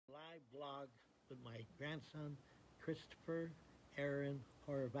vlog with my grandson, Christopher Aaron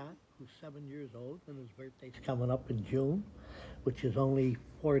Horvat, who's 7 years old, and his birthday's coming up in June, which is only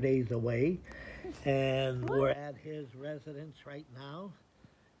 4 days away. And we're at his residence right now,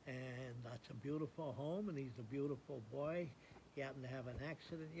 and that's a beautiful home, and he's a beautiful boy. He happened to have an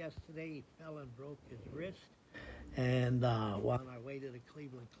accident yesterday. He fell and broke his wrist, and we're on our way to the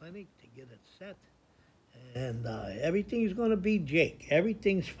Cleveland Clinic to get it set. And everything's going to be Jake.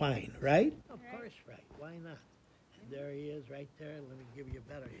 Everything's fine, right? Of course, right. Why not? And there he is right there. Let me give you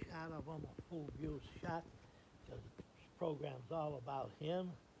a better shot of him, a full view shot, because this program's all about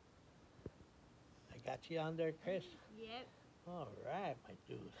him. I got you on there, Chris? Yep. All right, my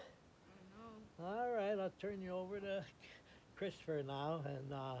dude. I know. All right, I'll turn you over to Christopher now,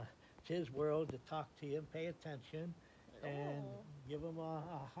 and it's his world to talk to you and pay attention and Oh. give him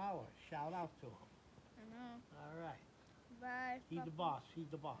a holler, shout out to him. I know. All right. Bye. He's the boss. He's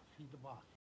the boss. He's the boss.